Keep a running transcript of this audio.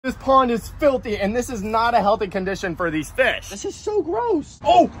This pond is filthy, and this is not a healthy condition for these fish. This is so gross.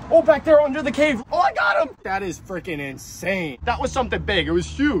 Oh, back there under the cave. Oh, I got him. That is freaking insane. That was something big. It was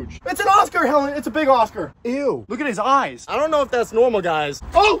huge. It's an Oscar, Helen. It's a big Oscar. Ew, look at his eyes. I don't know if that's normal, guys.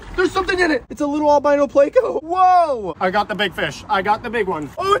 Oh, there's something in it. It's a little albino pleco. Whoa. I got the big fish. I got the big one.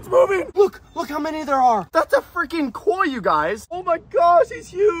 Oh, it's moving. Look how many there are. That's a freaking koi, you guys. Oh my gosh, he's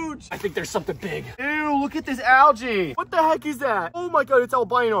huge. I think there's something big. Ew, look at this algae. What the heck is that? Oh my God, it's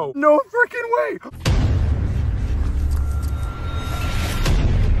albino. No freaking way.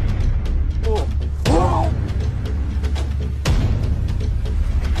 Oh. Whoa.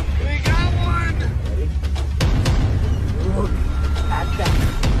 We got one. Look at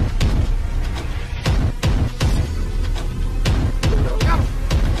that.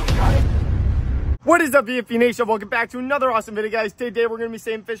 What is up, VFP Nation? Welcome back to another awesome video, guys. Today we're going to be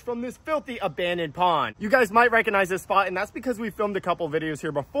saving fish from this filthy abandoned pond. You guys might recognize this spot, and that's because we filmed a couple videos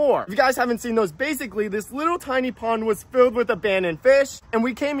here before. If you guys haven't seen those, basically this little tiny pond was filled with abandoned fish, and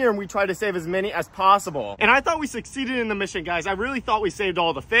we came here and we tried to save as many as possible. And I thought we succeeded in the mission, guys. I really thought we saved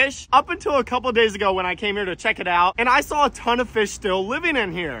all the fish up until a couple days ago when I came here to check it out, and I saw a ton of fish still living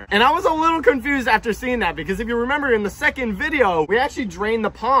in here. And I was a little confused after seeing that, because if you remember in the second video, we actually drained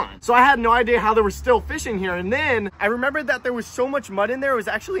the pond. So I had no idea how there was still fish in here, and then I remembered that there was so much mud in there, it was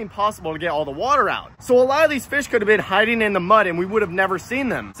actually impossible to get all the water out. So a lot of these fish could have been hiding in the mud and we would have never seen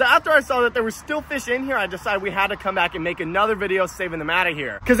them. So after I saw that there was still fish in here, I decided we had to come back and make another video saving them out of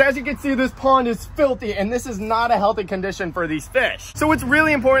here. Because as you can see, this pond is filthy, and this is not a healthy condition for these fish. So it's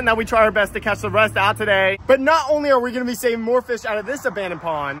really important that we try our best to catch the rest out today. But not only are we going to be saving more fish out of this abandoned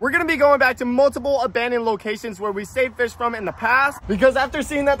pond, we're going to be going back to multiple abandoned locations where we saved fish from in the past, because after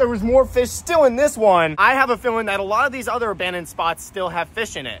seeing that there was more fish still in this one, I have a feeling that a lot of these other abandoned spots still have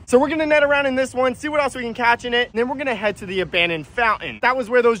fish in it. So we're gonna net around in this one, see what else we can catch in it, and then we're gonna head to the abandoned fountain. That was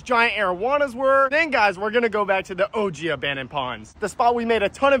where those giant arowanas were. Then guys, we're gonna go back to the OG abandoned ponds, the spot we made a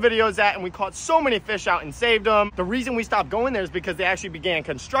ton of videos at, and we caught so many fish out and saved them. The reason we stopped going there is because they actually began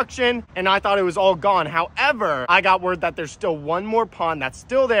construction, and I thought it was all gone. However, I got word that there's still one more pond that's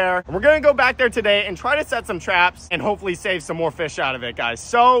still there, and we're gonna go back there today and try to set some traps and hopefully save some more fish out of it, guys.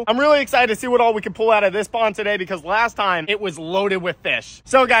 So I'm really excited to see what all we can pull out of this pond today, because last time it was loaded with fish.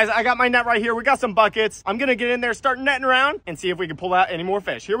 So guys, I got my net right here. We got some buckets. I'm gonna get in there, start netting around, and see if we can pull out any more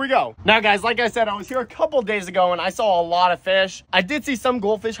fish. Here we go. Now guys, like I said, I was here a couple days ago and I saw a lot of fish. I did see some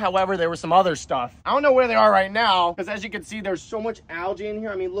goldfish. However, there was some other stuff. I don't know where they are right now, because as you can see, there's so much algae in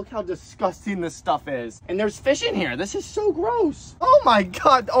here. I mean, look how disgusting this stuff is. And there's fish in here. This is so gross. Oh my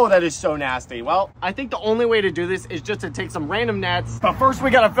God. Oh, that is so nasty. Well, I think the only way to do this is just to take some random nets. But first we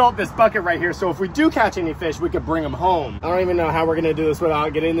gotta fill up this bucket right here, so if we do catch any fish, we could bring them home. I don't even know how we're gonna do this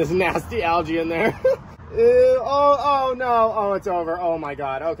without getting this nasty algae in there. Ew, oh no. Oh, it's over. Oh my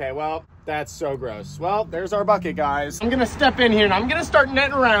God. Okay, well, that's so gross. Well, there's our bucket, guys. I'm gonna step in here and I'm gonna start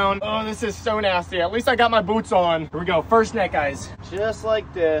netting around. Oh, this is so nasty. At least I got my boots on. Here we go. First net, guys. Just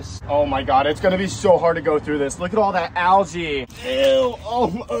like this. Oh my God, it's gonna be so hard to go through this. Look at all that algae. Ew.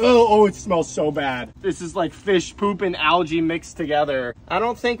 Oh, it smells so bad. This is like fish poop and algae mixed together. I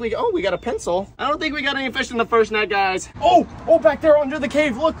don't think we got a pencil. I don't think we got any fish in the first net, guys. Oh, back there under the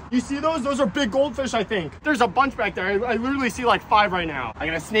cave. Look, you see those? Those are big goldfish, I think. There's a bunch back there. I literally see like 5 right now. I'm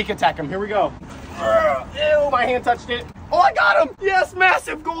gonna sneak attack them. Here we go. Ew, my hand touched it. Oh, I got him. Yes,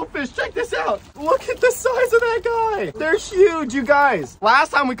 massive goldfish. Check this out. Look at the size of that guy. They're huge, you guys. Last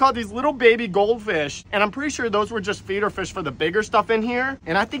time we caught these little baby goldfish, and I'm pretty sure those were just feeder fish for the bigger stuff in here.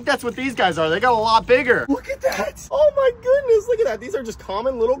 And I think that's what these guys are. They got a lot bigger. Look at that. Oh my goodness. Look at that. These are just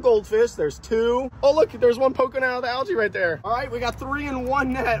common little goldfish. There's 2. Oh, look, there's one poking out of the algae right there. All right, we got 3 in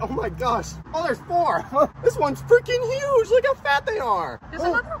one net. Oh my gosh. Oh, there's 4. This one's freaking huge. Look how fat they are. There's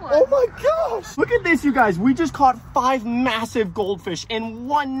another one. Oh my gosh. Look at this, you guys. We just caught 5 massive goldfish in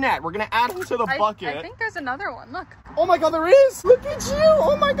one net. We're gonna add them to the bucket. I think there's another one. Look. Oh my God, there is. Look at you.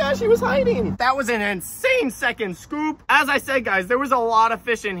 Oh my gosh, he was hiding. That was an insane second scoop. As I said, guys, there was a lot of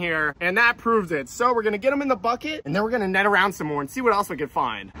fish in here, and that proves it. So we're gonna get them in the bucket, and then we're gonna net around some more and see what else we can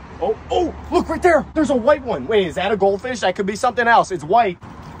find. Oh, look right there. There's a white one. Wait, is that a goldfish? That could be something else. It's white.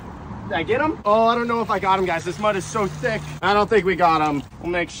 Did I get him? Oh, I don't know if I got him, guys. This mud is so thick. I don't think we got him. We'll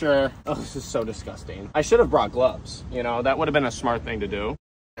make sure. Oh, this is so disgusting. I should have brought gloves. You know, that would have been a smart thing to do.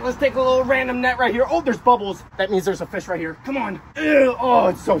 Let's take a little random net right here. Oh, there's bubbles. That means there's a fish right here. Come on. Ew. Oh,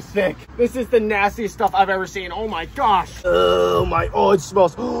 it's so thick. This is the nastiest stuff I've ever seen. Oh my gosh. Oh my, oh, it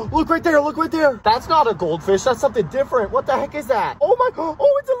smells. Look right there, look right there. That's not a goldfish. That's something different. What the heck is that? Oh my,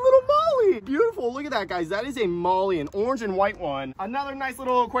 oh, it's a little molly. Beautiful. Look at that, guys. That is a molly, an orange and white one. Another nice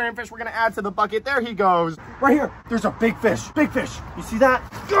little aquarium fish we're gonna add to the bucket. There he goes. Right here. There's a big fish. Big fish. You see that?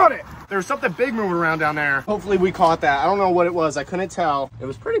 Got it. There's something big moving around down there. Hopefully we caught that. I don't know what it was. I couldn't tell. It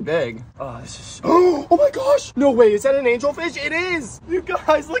was pretty big. Oh, this is... Oh my gosh. No way. Is that an angelfish? It is. You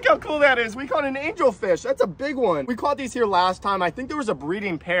guys, look how cool that is. We caught an angelfish. That's a big one. We caught these here last time. I think there was a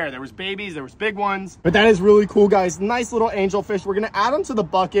breeding pair. There was babies. There was big ones. But that is really cool, guys. Nice little angelfish. We're going to add them to the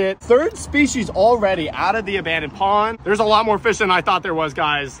bucket. Third species already out of the abandoned pond. There's a lot more fish than I thought there was,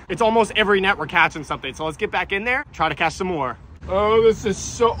 guys. It's almost every net we're catching something. So let's get back in there. Try to catch some more. Oh, this is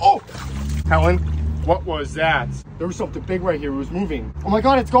so... Oh! Helen, what was that? There was something big right here. It was moving. Oh my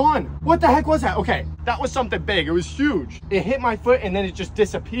God, it's gone. What the heck was that? Okay, that was something big. It was huge. It hit my foot and then it just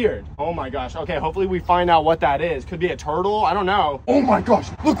disappeared. Oh my gosh. Okay, hopefully we find out what that is. Could be a turtle. I don't know. Oh my gosh.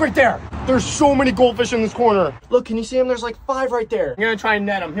 Look right there. There's so many goldfish in this corner. Look, can you see them? There's like 5 right there. I'm gonna try and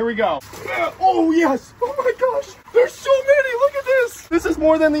net them. Here we go. Oh yes. Oh my gosh. There's so many. Look at this. This is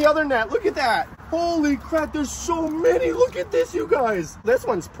more than the other net. Look at that. Holy crap, there's so many. Look at this, you guys. This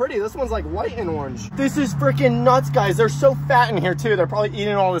one's pretty. This one's like white and orange. This is freaking nuts, guys. They're so fat in here too. They're probably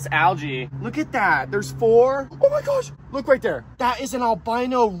eating all this algae. Look at that. There's 4. Oh my gosh. Look right there. That is an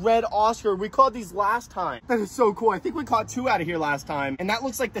albino red Oscar. We caught these last time. That is so cool. I think we caught 2 out of here last time. And that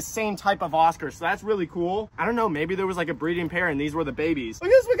looks like the same type of Oscar. So that's really cool. I don't know. Maybe there was like a breeding pair and these were the babies. Look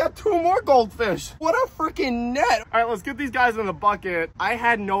at this. We got 2 more goldfish. What a freaking net. All right, let's get these guys in the bucket. I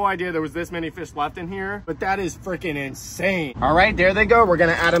had no idea there was this many fish left in here, but that is freaking insane. All right, there they go. We're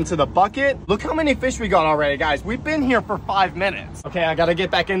gonna add them to the bucket. Look how many fish we got already, guys. We've been here for 5 minutes. Okay, I gotta get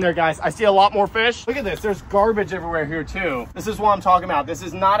back in there, guys. I see a lot more fish. Look at this. There's garbage everywhere here too. This is what I'm talking about. This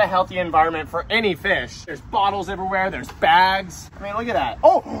is not a healthy environment for any fish. There's bottles everywhere. There's bags. I mean, look at that.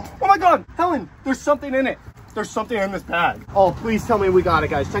 Oh my God, Helen, there's something in it. There's something in this bag. Oh, please tell me we got it,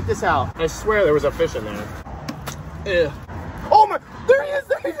 guys. Check this out. I swear there was a fish in there. Ew. Oh my, there he is,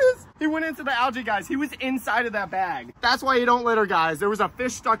 there he is. He went into the algae, guys. He was inside of that bag. That's why you don't litter, guys. There was a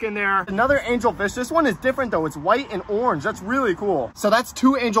fish stuck in there. Another angelfish. This one is different though. It's white and orange. That's really cool. So that's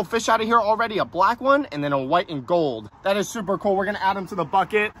 2 angelfish out of here already. A black one and then a white and gold. That is super cool. We're gonna add them to the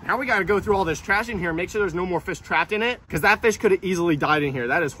bucket. Now we gotta go through all this trash in here, make sure there's no more fish trapped in it, because that fish could have easily died in here.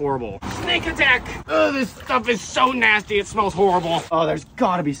 That is horrible. Snake attack. Oh, this stuff is so nasty. It smells horrible. Oh, there's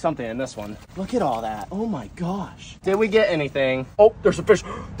gotta be something in this one. Look at all that. Oh my gosh. Did we get anything? Oh, there's a fish.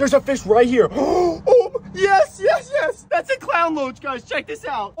 There's a fish right here. Oh, yes, yes, yes. That's a clown loach, guys. Check this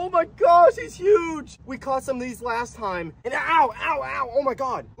out. Oh my gosh, he's huge. We caught some of these last time. And ow, ow, ow. Oh my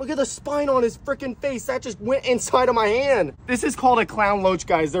God. Look at the spine on his freaking face. That just went inside of my hand. This is called a clown loach,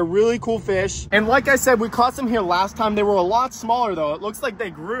 guys. They're really cool fish. And like I said, we caught some here last time. They were a lot smaller though. It looks like they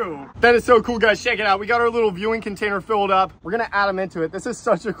grew. That is so cool, guys. Check it out. We got our little viewing container filled up. We're gonna add him into it. This is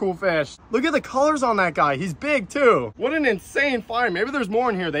such a cool fish. Look at the colors on that guy. He's big too. What an insane find. Maybe there's more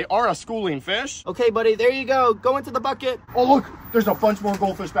in here. They are a schooling fish. Okay, buddy, there you go. Go into the bucket. Oh, look, there's a bunch more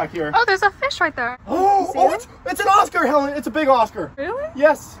goldfish back here. Oh, there's a fish right there. Oh, it's an Oscar, Helen. It's a big Oscar. Really?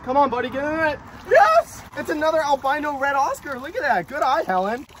 Yes. Come on, buddy, get in it. Yes, it's another albino red Oscar. Look at that. Good eye,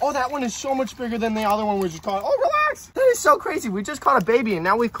 Helen. Oh, that one is so much bigger than the other one we just caught. Oh, relax. That is so crazy. We just caught a baby and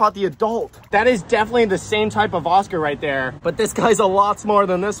now we've caught the adult. That is definitely the same type of Oscar right there, but this guy's a lot smaller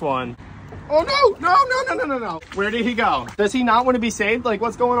than this one. Oh, no. Where did he go? Does he not want to be saved? Like,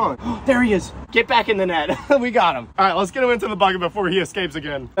 what's going on? There he is. Get back in the net. We got him. All right, let's get him into the bucket before he escapes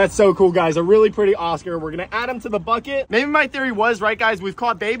again. That's so cool, guys. A really pretty Oscar. We're going to add him to the bucket. Maybe my theory was right, guys. We've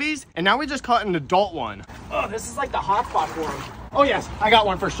caught babies, and now we just caught an adult one. Oh, this is like the hot spot for him. Oh, yes. I got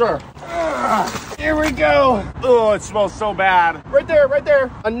one for sure. Here we go. Oh, it smells so bad. Right there, right there.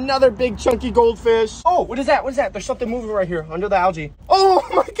 Another big chunky goldfish. Oh, what is that? What is that? There's something moving right here under the algae. Oh,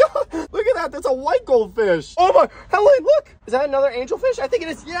 my God. Look at that. That's a white goldfish. Oh, my. Helen, look. Is that another angelfish? I think it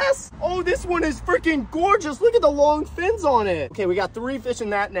is. Yes. Oh, this one is freaking gorgeous. Look at the long fins on it. Okay, we got 3 fish in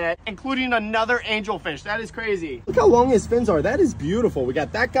that net, including another angelfish. That is crazy. Look how long his fins are. That is beautiful. We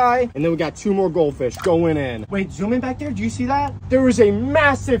got that guy, and then we got 2 more goldfish going in. Wait, zoom in back there. Do you see that? There is a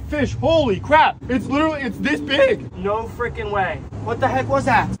massive fish. Holy crap. It's literally, it's this big. No freaking way. What the heck was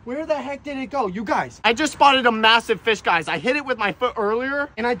that? Where the heck did it go? You guys, I just spotted a massive fish, guys. I hit it with my foot earlier,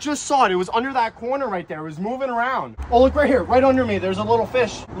 and I just saw it. god, it was under that corner right there. It was moving around. Oh, look right here, right under me. There's a little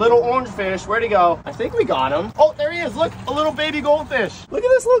fish, little orange fish. Where'd he go? I think we got him. Oh, there he is. Look, a little baby goldfish. Look at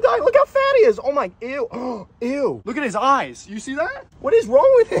this little guy. Look how fat he is. Oh my, ew. Oh, ew. Look at his eyes. You see that? What is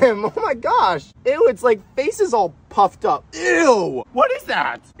wrong with him? Oh my gosh. Ew, it's like face is all puffed up. Ew. What is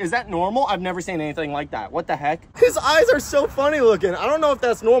that? Is that normal? I've never seen anything like that. What the heck? His eyes are so funny looking. I don't know if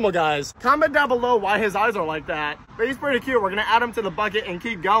that's normal, guys. Comment down below why his eyes are like that. But he's pretty cute. We're gonna add him to the bucket and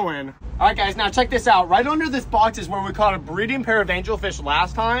keep going. All right, guys, now check this out. Right under this box is where we caught a breeding pair of angelfish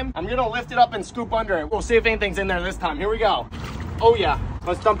last time. I'm gonna lift it up and scoop under it. We'll see if anything's in there this time. Here we go. Oh yeah,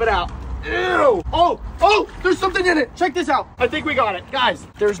 let's dump it out. Ew! Oh, there's something in it. Check this out. I think we got it. Guys,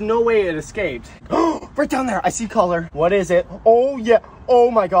 there's no way it escaped. Right down there, I see color. What is it? Oh yeah,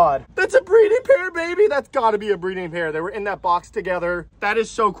 oh my god. That's a breeding pair, baby. That's gotta be a breeding pair. They were in that box together. That is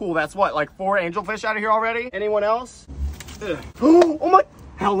so cool. That's what, like 4 angelfish out of here already? Anyone else? Oh my,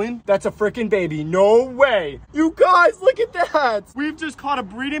 Helen, that's a freaking baby. No way. You guys, look at that. We've just caught a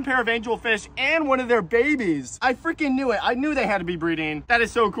breeding pair of angelfish and one of their babies. I freaking knew it. I knew they had to be breeding. That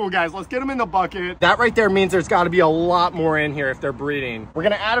is so cool, guys. Let's get them in the bucket. That right there means there's got to be a lot more in here if they're breeding. We're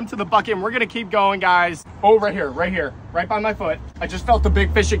going to add them to the bucket and we're going to keep going, guys. Oh, right here, right by my foot. I just felt the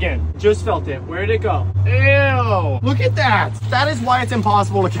big fish again. Just felt it. Where did it go? Ew. Look at that. That is why it's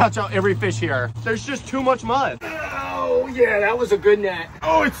impossible to catch out every fish here. There's just too much mud. Oh, yeah, that was a good net.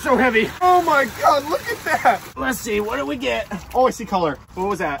 Oh, it's so heavy. Oh my god, look at that. Let's see, what do we get? Oh, I see color. What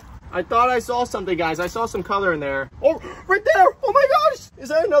was that? I thought I saw something, guys. I saw some color in there. Oh, right there. Oh my gosh. Is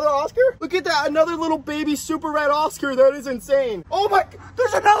that another Oscar? Look at that. Another little baby super red Oscar. That is insane. Oh my,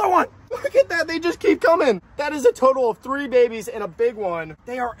 there's another one. Look at that. They just keep coming. That is a total of 3 babies and a big one.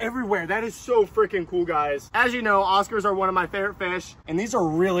 They are everywhere. That is so freaking cool, guys. As you know, Oscars are one of my favorite fish, and these are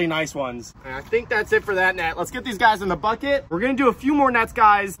really nice ones. And I think that's it for that net. Let's get these guys in the bucket. We're going to do a few more nets,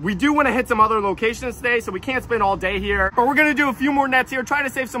 guys. We do want to hit some other locations today, so we can't spend all day here. But we're going to do a few more nets here, try to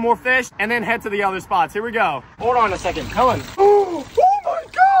save some more fish, and then head to the other spots. Here we go. Hold on a second. Helen. Oh my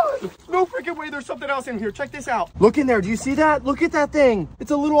god. No freaking way. There's something else in here. Check this out. Look in there. Do you see that? Look at that thing.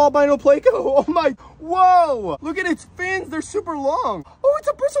 It's a little albino pleco. Oh my. Whoa. Look at its fins. They're super long. Oh, it's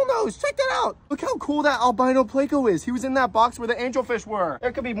a bristle nose. Check that out. Look how cool that albino pleco is. He was in that box where the angelfish were.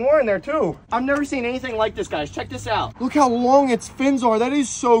 There could be more in there too. I've never seen anything like this, guys. Check this out. Look how long its fins are. That is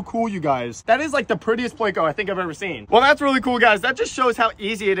so cool, you guys. That is like the prettiest pleco I think I've ever seen. Well, that's really cool, guys. That just shows how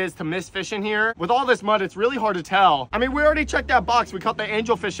easy it is to miss fish in here. With all this mud, it's really hard to tell. I mean, we already checked that box. We caught the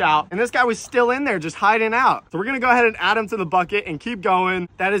angelfish out, and this guy was still in there just hiding out. So we're gonna go ahead and add him to the bucket and keep going.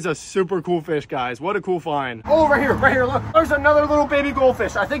 That is a super cool fish, guys. What a cool find. Oh, right here, look. There's another little baby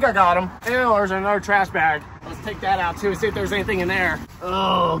goldfish. I think I got him. Ew, there's another trash bag. Let's take that out too, see if there's anything in there.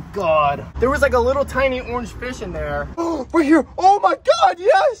 Oh god. There was like a little tiny orange fish in there. Oh, right here. Oh my god,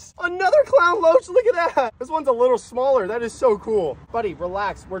 yes! Another clown loach, look at that. This one's a little smaller. That is so cool. Buddy,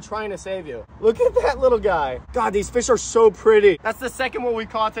 relax. We're trying to save you. Look at that little guy. God, these fish are so pretty. That's the second one we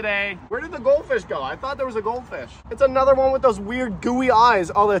caught today. Where did the goldfish go? I thought there was a goldfish. It's another one with those weird gooey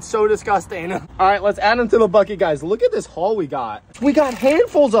eyes. Oh, that's so disgusting. All right, let's add them to the bucket, guys. Look at this haul we got. We got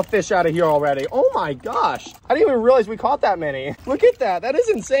handfuls of fish out of here already. Oh my gosh. I didn't even realize we caught that many. Look at that. That is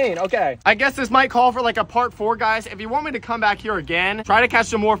insane. Okay. I guess this might call for like a part 4, guys. If you want me to come back here again, try to catch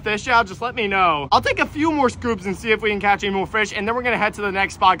some more fish out, just let me know. I'll take a few more scoops and see if we can catch any more fish, and then we're gonna head to the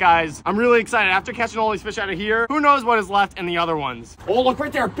next spot, guys. I'm really excited. After catching all these fish out of here, who knows what is left in the other ones. Oh, look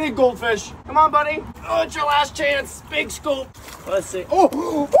right there. Big goldfish. Come on, buddy. Oh, it's your last chance. Big scoop. Let's see.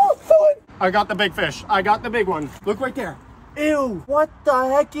 Oh, I got the big fish. I got the big one. Look right there. Ew, what the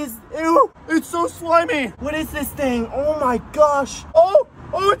heck is, ew, it's so slimy. What is this thing? Oh my gosh. Oh,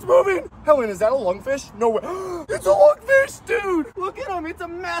 it's moving. Helen, is that a lungfish? No way. It's a lungfish, dude. Look at him. It's a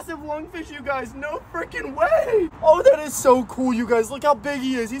massive lungfish, you guys. No freaking way. Oh, that is so cool, you guys. Look how big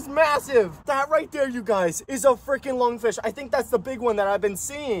he is. He's massive. That right there, you guys, is a freaking lungfish. I think that's the big one that I've been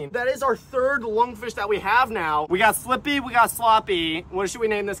seeing. That is our 3rd lungfish that we have now. We got Slippy, we got Sloppy. What should we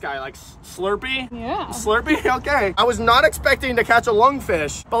name this guy? Like Slurpy? Yeah. Slurpy? Okay. I was not expecting to catch a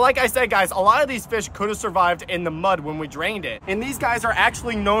lungfish, but like I said, guys, a lot of these fish could have survived in the mud when we drained it. And these guys are actually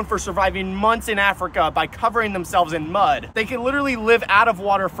known for surviving months in Africa by covering themselves in mud. They can literally live out of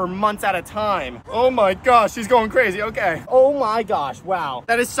water for months at a time. Oh my gosh, he's going crazy. Okay. Oh my gosh, wow.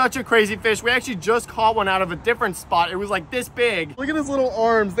 That is such a crazy fish. We actually just caught one out of a different spot. It was like this big. Look at his little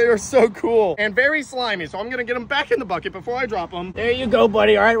arms. They are so cool and very slimy. So I'm gonna get him back in the bucket before I drop him. There you go,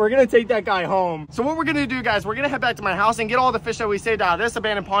 buddy. All right, we're gonna take that guy home. So what we're gonna do, guys, we're gonna head back to my house and get all the fish that we saved out of this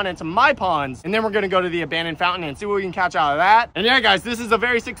abandoned pond into my ponds. And then we're gonna go to the abandoned fountain and see what we can catch out of that. And yeah, guys, this is a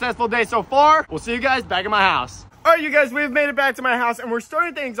very successful day so far. We'll see you guys back at my house. All right, you guys, we've made it back to my house and we're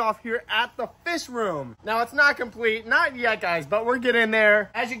starting things off here at the fish room. Now, it's not complete, not yet, guys, but we're getting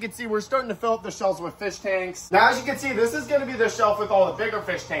there. As you can see, we're starting to fill up the shelves with fish tanks. Now, as you can see, this is gonna be the shelf with all the bigger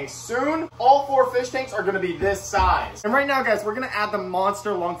fish tanks. Soon, all 4 fish tanks are gonna be this size. And right now, guys, we're gonna add the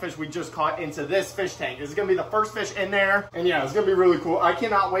monster lungfish we just caught into this fish tank. This is gonna be the first fish in there. And yeah, it's gonna be really cool. I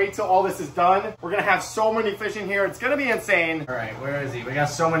cannot wait till all this is done. We're gonna have so many fish in here. It's gonna be insane. All right, where is he? We got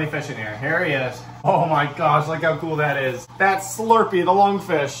so many fish in here. Here he is. Oh my gosh, look how cool that is. That's Slurpee, the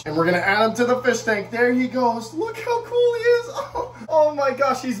lungfish. And we're gonna add him to the fish tank. There he goes. Look how cool he is. Oh my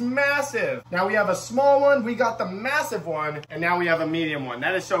gosh, he's massive. Now we have a small one, we got the massive one, and now we have a medium one.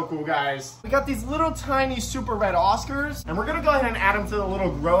 That is so cool, guys. We got these little tiny super red Oscars, and we're gonna go ahead and add them to the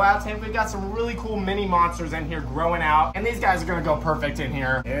little grow out tank. We got some really cool mini monsters in here growing out, and these guys are gonna go perfect in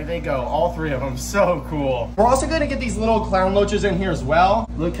here. There they go, all 3 of them, so cool. We're also gonna get these little clown loaches in here as well.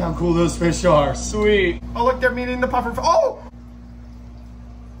 Look how cool those fish are, sweet. Oh look, they're meeting the puffer. Oh!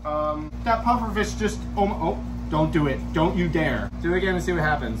 That pufferfish just, oh, don't do it. Don't you dare. Do it again and see what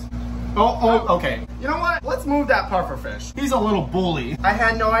happens. Oh, okay. You know what? Let's move that pufferfish. He's a little bully. I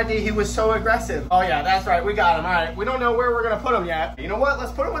had no idea he was so aggressive. Oh yeah, that's right. We got him. All right. We don't know where we're going to put him yet. You know what?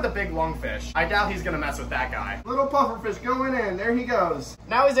 Let's put him with a big lungfish. I doubt he's going to mess with that guy. Little pufferfish going in. There he goes.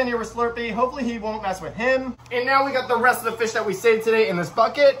 Now he's in here with Slurpee. Hopefully he won't mess with him. And now we got the rest of the fish that we saved today in this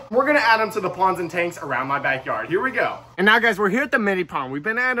bucket. We're going to add them to the ponds and tanks around my backyard. Here we go. And now, guys, we're here at the mini pond. We've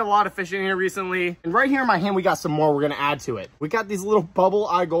been adding a lot of fish in here recently. And right here in my hand, we got some more we're going to add to it. We got these little bubble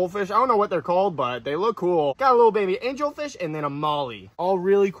eye goldfish. I don't know what they're called, but they look cool. Got a little baby angelfish and then a molly. All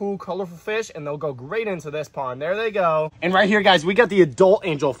really cool, colorful fish, and they'll go great into this pond. There they go. And right here, guys, we got the adult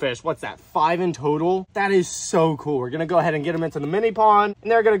angelfish. What's that, 5 in total? That is so cool. We're going to go ahead and get them into the mini pond,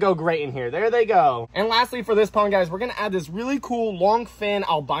 and they're going to go great in here. There they go. And lastly, for this pond, guys, we're going to add this really cool long fin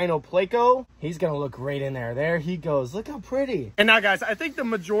albino pleco. He's going to look great in there. There he goes. Look how pretty. And now, guys, I think the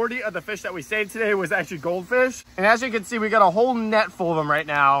majority of the fish that we saved today was actually goldfish. And as you can see, we got a whole net full of them right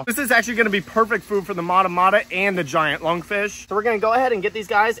now. This is actually going to be perfect food for the mata mata and the giant lungfish. So we're going to go ahead and get these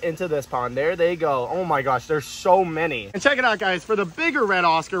guys into this pond. There they go. Oh my gosh, there's so many. And check it out, guys. For the bigger red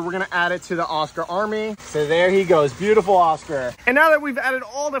Oscar, we're going to add it to the Oscar army. So there he goes. Beautiful Oscar. And now that we've added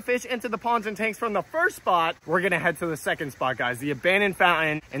all the fish into the ponds and tanks from the first spot, we're going to head to the second spot, guys, the abandoned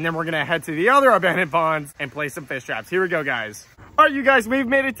fountain. And then we're going to head to the other abandoned ponds and place some fish traps. Here we go, guys. All right, you guys, we've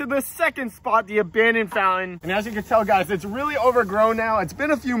made it to the second spot, the abandoned fountain. And as you can tell, guys, it's really overgrown now. It's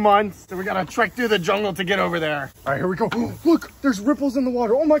been a few months, so we got to trek through the jungle to get over there. All right, here we go. Look, there's ripples in the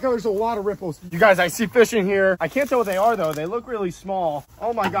water. Oh my God, there's a lot of ripples. You guys, I see fish in here. I can't tell what they are, though. They look really small.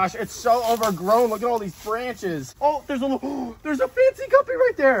 Oh my gosh, it's so overgrown. Look at all these branches. Oh, there's a fancy guppy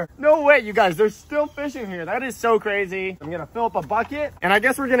right there. No way, you guys, there's still fish in here. That is so crazy. I'm gonna fill up a bucket, and I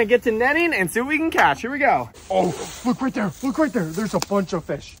guess we're gonna get to netting and see what we can catch. Here we go. Oh, look right there. Look right there. There's a bunch of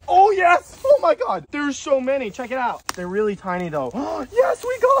fish. Oh yes. Oh my God, there's so many. Check it out. They're really tiny though. Oh yes,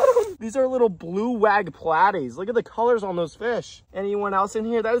 we got them. These are little blue wag platies. Look at the colors on those fish. Anyone else in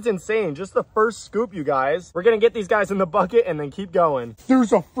here? That is insane. Just the first scoop, you guys. We're gonna get these guys in the bucket and then keep going.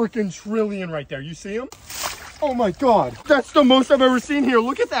 There's a freaking trillion right there. You see them? Oh my God, that's the most I've ever seen here.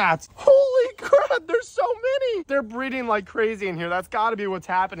 Look at that. Holy crap, there's so many. They're breeding like crazy in here. That's gotta be what's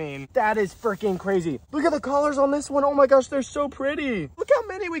happening. That is freaking crazy. Look at the colors on this one. Oh my gosh, they're so pretty. Look how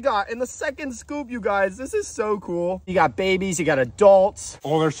many we got in the second scoop, you guys. This is so cool. You got babies, you got adults.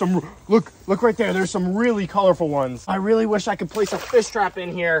 Oh, there's some, look right there. There's some really colorful ones. I really wish I could place a fish trap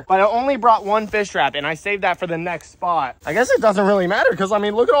in here, but I only brought 1 fish trap and I saved that for the next spot. I guess it doesn't really matter because I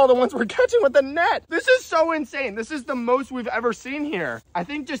mean, look at all the ones we're catching with the net. This is so insane. This is the most we've ever seen here. I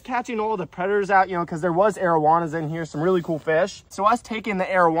think just catching all the predators out, you know, because there was arowanas in here, some really cool fish. So us taking the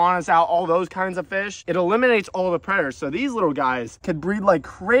arowanas out, all those kinds of fish, it eliminates all the predators. So these little guys could breed like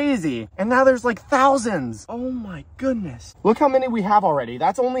crazy. And now there's like thousands. Oh my goodness. Look how many we have already.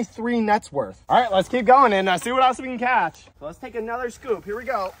 That's only 3 nets worth. All right, let's keep going and see what else we can catch. So let's take another scoop. Here we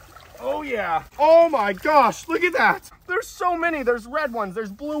go. Oh yeah. Oh my gosh, look at that. There's so many. There's red ones,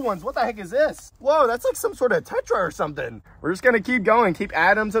 there's blue ones. What the heck is this? Whoa, that's like some sort of tetra or something. We're just gonna keep going, keep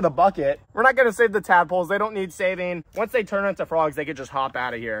adding them to the bucket. We're not gonna save the tadpoles. They don't need saving. Once they turn into frogs, they could just hop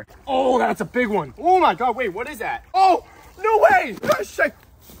out of here. Oh, that's a big one. Oh my God, wait, what is that? Oh, no way. Gosh,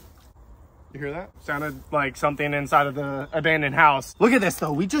 You hear that? Sounded like something inside of the abandoned house. Look at this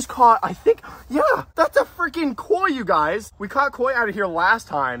though. We just caught, I think, yeah, that's a freaking koi, you guys. We caught koi out of here last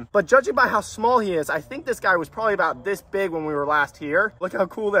time, but judging by how small he is, I think this guy was probably about this big when we were last here. Look how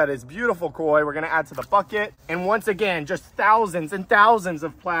cool that is. Beautiful koi. We're gonna add to the bucket. And once again, just thousands and thousands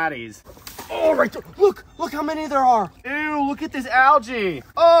of platies. Oh, right there. Look how many there are. Ew, look at this algae.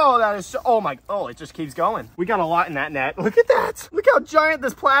 Oh, that is so, oh, it just keeps going. We got a lot in that net. Look at that. Look how giant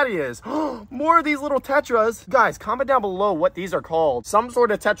this platy is. More of these little tetras. Guys, comment down below what these are called. Some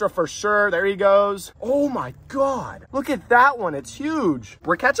sort of tetra for sure. There he goes. Oh my God. Look at that one. It's huge.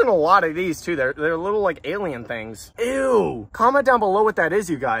 We're catching a lot of these too. They're little like alien things. Ew. Comment down below what that is,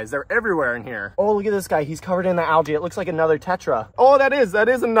 you guys. They're everywhere in here. Oh, look at this guy. He's covered in the algae. It looks like another tetra. Oh, that is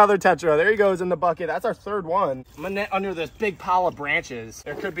another tetra. There he goes in the bucket. That's our third one. I'm gonna net under this big pile of branches.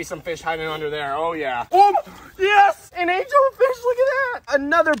 There could be some fish hiding under there. Oh yeah. Oh, yes, an angelfish. Look at that.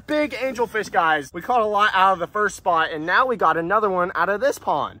 Another big angelfish, guys. We caught a lot out of the first spot, and now we got another one out of this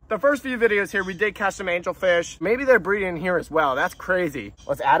pond. The first few videos here, we did catch some angelfish. Maybe they're breeding here as well. That's crazy.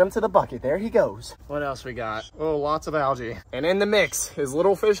 Let's add him to the bucket. There he goes. What else we got? Oh, lots of algae. And in the mix is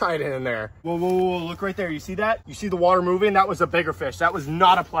little fish hiding in there. Whoa, whoa, whoa, look right there. You see that? You see the water moving? That was a bigger fish. That was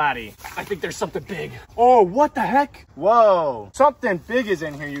not a platy. I think there's something big. Oh, what the heck? Whoa, something big is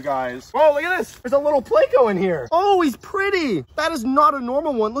in here, you guys. Whoa, look at this. There's a little pleco in here. Oh, he's pretty. That is not a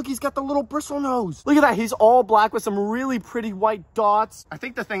normal one. Look, he's got the little bristle nose. Look at that. He's all black with some really pretty white dots. I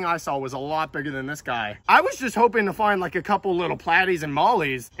think the thing I saw was a lot bigger than this guy. I was just hoping to find like a couple little platies and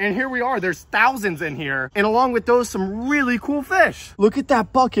mollies. And here we are. There's thousands in here. And along with those, some really cool fish. Look at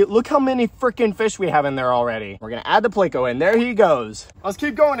that bucket. Look how many freaking fish we have in there already. We're going to add the pleco in. There he goes. Let's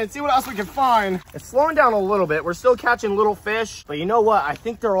keep going and see what else we can find. It's slowing down a little bit. We're still catching little fish, but you know what? I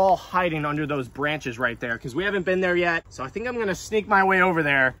think they're all hiding under those branches right there because we haven't been there yet. So I think I'm going to sneak my way over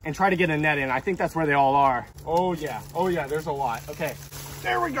there and try to get a net in. I think that's where they all are. Oh yeah. Oh yeah. There's a lot. Okay.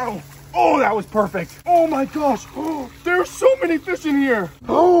 There we go. Oh, that was perfect. Oh my gosh. Oh, there's so many fish in here.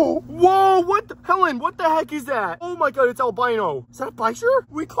 Oh, whoa. Helen, what the heck is that? Oh my God, it's albino. Is that a bichir?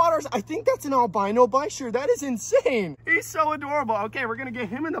 We caught ours. I think that's an albino bichir. That is insane. He's so adorable. Okay, we're going to get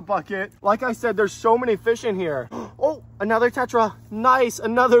him in the bucket. Like I said, there's so many fish in here. Oh, another tetra. Nice.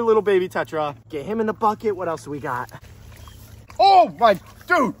 Another little baby tetra. Get him in the bucket. What else do we got? Oh my,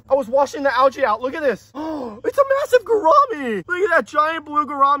 dude, I was washing the algae out. Look at this. Oh, it's a massive gourami. Look at that giant blue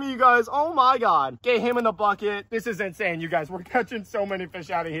gourami, you guys. Oh my God. Get him in the bucket. This is insane, you guys. We're catching so many fish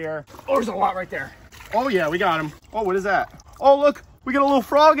out of here. Oh, there's a lot right there. Oh yeah, we got him. Oh, what is that? Oh, look, we got a little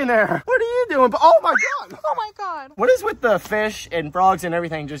frog in there. What are you doing? Oh my God. Oh my God. What is with the fish and frogs and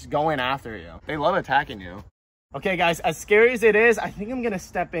everything just going after you? They love attacking you. Okay, guys, as scary as it is, I think I'm going to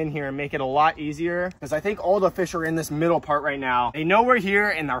step in here and make it a lot easier because I think all the fish are in this middle part right now. They know we're here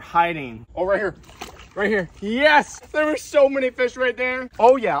and they're hiding. Oh, right here. Right here. Yes, there were so many fish right there.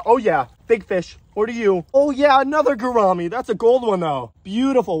 Oh, yeah. Oh, yeah. Big fish. What are you? Oh, yeah, another gourami. That's a gold one, though.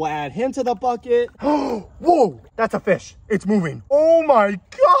 Beautiful. We'll add him to the bucket. Whoa, that's a fish. It's moving. Oh, my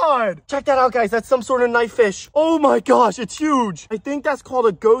God. Check that out, guys. That's some sort of knife fish. Oh, my gosh, it's huge. I think that's called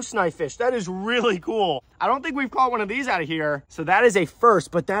a ghost knife fish. That is really cool. I don't think we've caught one of these out of here. So that is a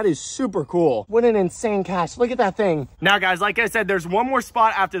first, but that is super cool. What an insane catch. Look at that thing. Now, guys, like I said, there's one more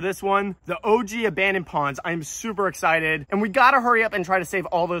spot after this one. The OG abandoned ponds. I'm super excited. And we got to hurry up and try to save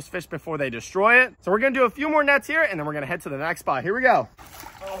all those fish before they destroy it. So we're going to do a few more nets here, and then we're going to head to the next spot. Here we go.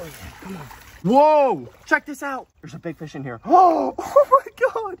 Oh, yeah. Come on. Whoa, check this out. There's a big fish in here. Oh my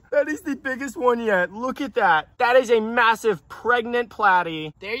God. That is the biggest one yet. Look at that. That is a massive pregnant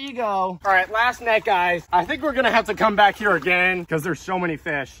platy. There you go. All right, last net, guys. I think we're going to have to come back here again because there's so many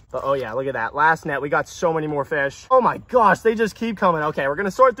fish. But oh yeah, look at that. Last net, we got so many more fish. Oh my gosh, they just keep coming. Okay, we're going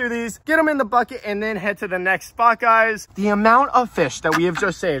to sort through these, get them in the bucket, and then head to the next spot, guys. The amount of fish that we have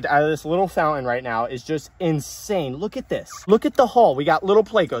just saved out of this little fountain right now is just insane. Look at this. Look at the haul. We got little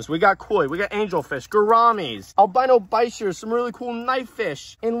plecos. We got koi. We got angelfish, gouramis, albino bichirs, some really cool knife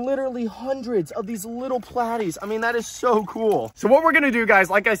fish, and literally hundreds of these little platies. I mean, that is so cool. So what we're gonna do, guys,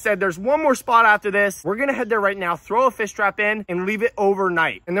 like I said, there's one more spot after this. We're gonna head there right now, throw a fish trap in, and leave it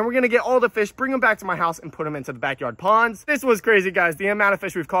overnight. And then we're gonna get all the fish, bring them back to my house, and put them into the backyard ponds. This was crazy, guys. The amount of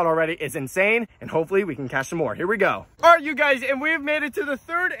fish we've caught already is insane, and hopefully we can catch some more. Here we go. All right, you guys, and we've made it to the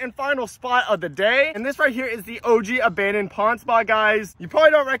third and final spot of the day. And this right here is the OG abandoned pond spot, guys. You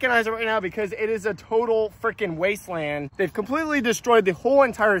probably don't recognize it right now because it is a total freaking wasteland. They've completely destroyed the whole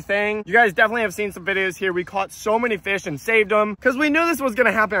entire thing. You guys definitely have seen some videos here. We caught so many fish and saved them because we knew this was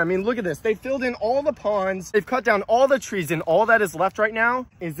gonna happen. I mean, look at this. They filled in all the ponds. They've cut down all the trees, and all that is left right now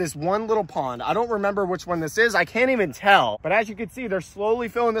is this one little pond. I don't remember which one this is. I can't even tell. But as you can see, they're slowly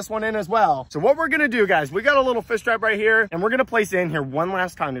filling this one in as well. So what we're gonna do, guys, we got a little fish trap right here, and we're gonna place it in here one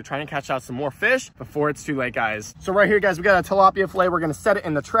last time to try and catch out some more fish before it's too late, guys. So right here, guys, we got a tilapia fillet. We're gonna set it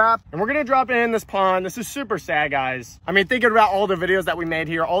in the trap, and we're gonna drop it in this pond. This is super sad, guys. I mean, thinking about all the videos that we made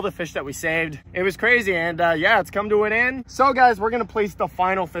here, all the fish that we saved, it was crazy. And yeah, it's come to an end. So guys, we're gonna place the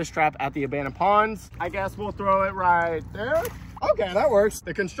final fish trap at the abandoned ponds. I guess we'll throw it right there. Okay, that works.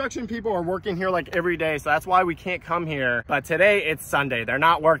 The construction people are working here like every day, so that's why we can't come here. But today it's Sunday, they're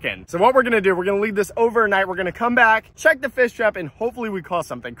not working. So what we're gonna do, we're gonna leave this overnight. We're gonna come back, check the fish trap, and hopefully we caught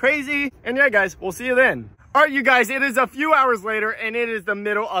something crazy. And yeah, guys, we'll see you then. All right, you guys, it is a few hours later, and it is the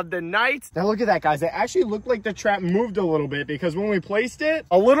middle of the night. Now look at that, guys. It actually looked like the trap moved a little bit because when we placed it,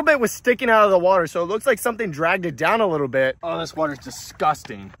 a little bit was sticking out of the water. So it looks like something dragged it down a little bit. Oh, this water's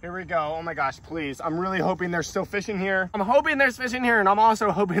disgusting. Here we go. Oh my gosh, please. I'm really hoping there's still fish in here. I'm hoping there's fish in here, and I'm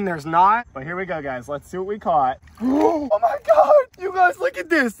also hoping there's not. But here we go, guys. Let's see what we caught. Oh my God. You guys, look at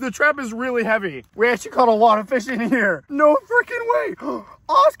this. The trap is really heavy. We actually caught a lot of fish in here. No freaking way.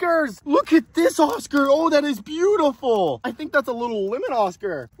 Oscars! Look at this Oscar. Oh, that is beautiful. I think that's a little limit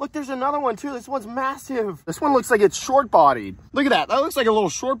Oscar. Look, there's another one too. This one's massive. This one looks like it's short-bodied. Look at that. That looks like a little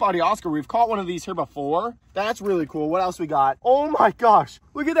short-body Oscar. We've caught one of these here before. That's really cool. What else we got? Oh my gosh.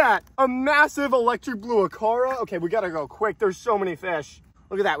 Look at that. A massive electric blue Acara. Okay, we gotta go quick. There's so many fish.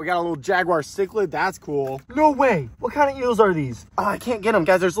 Look at that. We got a little jaguar cichlid. That's cool. No way. What kind of eels are these? Oh, I can't get them,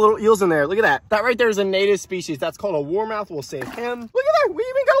 guys. There's little eels in there. Look at that. That right there is a native species. That's called a warmouth. We'll save him. Look at that. We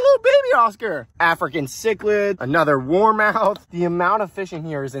even got a little baby Oscar. African cichlid. Another warmouth. The amount of fish in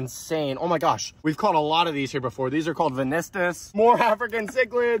here is insane. Oh my gosh. We've caught a lot of these here before. These are called venistus. More African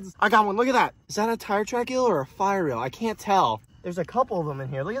cichlids. I got one. Look at that. Is that a tire track eel or a fire eel? I can't tell. There's a couple of them in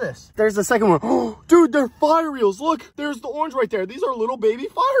here. Look at this. There's the second one. Oh, dude, they're fire eels. Look, there's the orange right there. These are little baby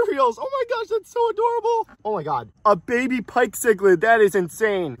fire eels. Oh my gosh, that's so adorable. Oh my God. A baby pike cichlid. That is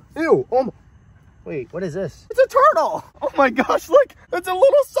insane. Ew. Oh my. Wait, what is this? It's a turtle. Oh my gosh, look. It's a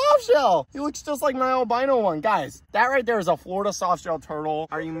little soft shell. He looks just like my albino one. Guys, that right there is a Florida soft shell turtle.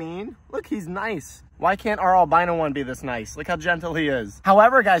 Are you mean? Look, he's nice. Why can't our albino one be this nice? Look how gentle he is.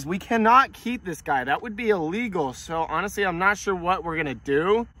 However, guys, we cannot keep this guy. That would be illegal. So honestly, I'm not sure what we're gonna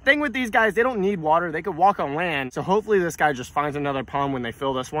do. Thing with these guys, they don't need water. They could walk on land. So hopefully this guy just finds another pond when they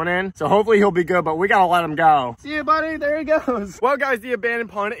fill this one in. So hopefully he'll be good, but we gotta let him go. See you, buddy. There he goes. Well, guys, the abandoned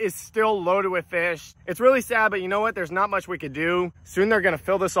pond is still loaded with fish. It's really sad, but you know what? There's not much we could do. Soon they're gonna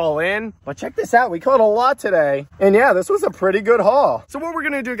fill this all in. But check this out. We caught a lot today. And yeah, this was a pretty good haul. So what we're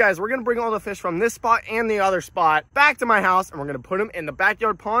gonna do, guys, we're gonna bring all the fish from this spot and the other spot back to my house, and we're gonna put them in the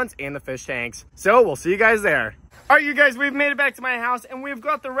backyard ponds and the fish tanks. So we'll see you guys there. All right, you guys, we've made it back to my house, and we've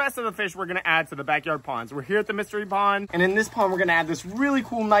got the rest of the fish we're gonna add to the backyard ponds. We're here at the mystery pond, and in this pond, we're gonna add this really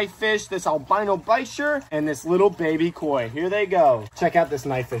cool knife fish, this albino bichir, and this little baby koi. Here they go. Check out this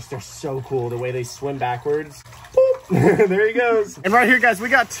knife fish. They're so cool, the way they swim backwards. There he goes. And right here, guys, we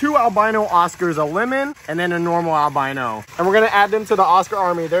got 2 albino Oscars, a lemon and then a normal albino. And we're gonna add them to the Oscar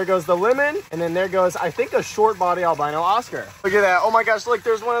army. There goes the lemon, and then there goes, I think, a short body albino Oscar. Look at that. Oh my gosh, look,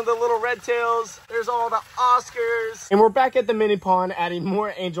 there's one of the little red tails. There's all the Oscars. And we're back at the mini pond, adding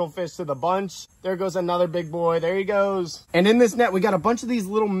more angelfish to the bunch. There goes another big boy. There he goes. And in this net, we got a bunch of these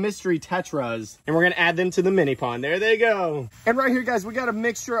little mystery tetras, and we're gonna add them to the mini pond. There they go. And right here, guys, we got a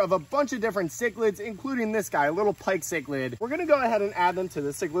mixture of a bunch of different cichlids, including this guy, a little pike cichlid. We're gonna go ahead and add them to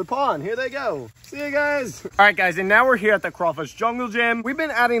the cichlid pond. Here they go. See you guys. All right, guys, and now we're here at the crawfish jungle gym. We've been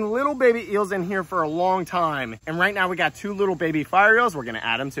adding little baby eels in here for a long time, and right now we got 2 little baby fire eels. We're gonna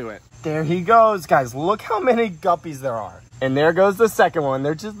add them to it. There he goes, guys. Look how many guppies there are. And there goes the second one.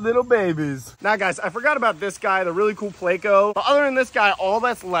 They're just little babies. Now, guys, I forgot about this guy, the really cool pleco. But other than this guy, all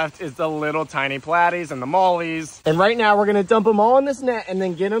that's left is the little tiny platies and the mollies. And right now, we're gonna dump them all in this net and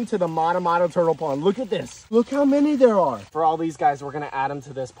then get them to the Mata turtle pond. Look at this. Look how many there are. For all these guys, we're gonna add them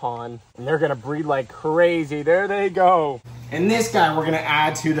to this pond. And they're gonna breed like crazy. There they go. And this guy, we're gonna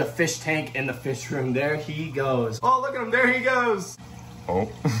add to the fish tank in the fish room. There he goes. Oh, look at him. There he goes. Oh,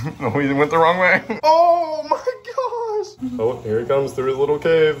 no, he went the wrong way. Oh my gosh. Oh, here he comes through his little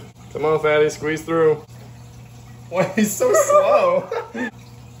cave. Come on, fatty, squeeze through. Why, he's so slow.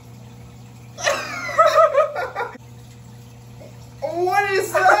 What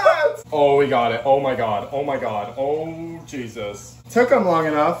is that? Oh, we got it. Oh my god. Oh my god. Oh Jesus. Took him long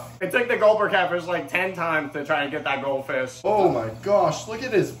enough. It took the gulper catfish like 10 times to try and get that goldfish. Oh my gosh, look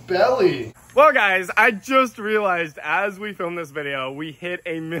at his belly. Well guys, I just realized as we filmed this video, we hit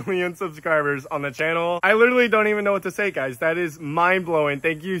 1 million subscribers on the channel. I literally don't even know what to say, guys. That is mind-blowing.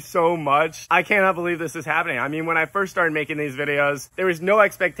 Thank you so much. I cannot believe this is happening. I mean, when I first started making these videos, there was no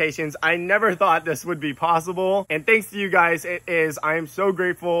expectations. I never thought this would be possible. And thanks to you guys, it is. I am so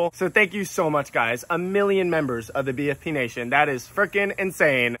grateful. So thank you so much, guys. 1 million members of the BFP Nation. That is freaking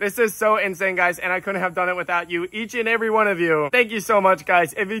insane. This is so insane, guys, and I couldn't have done it without you, each and every one of you. Thank you so much,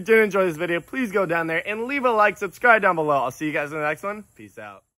 guys. If you did enjoy this video, please go down there and leave a like, subscribe down below. I'll see you guys in the next one. Peace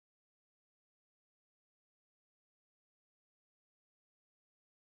out.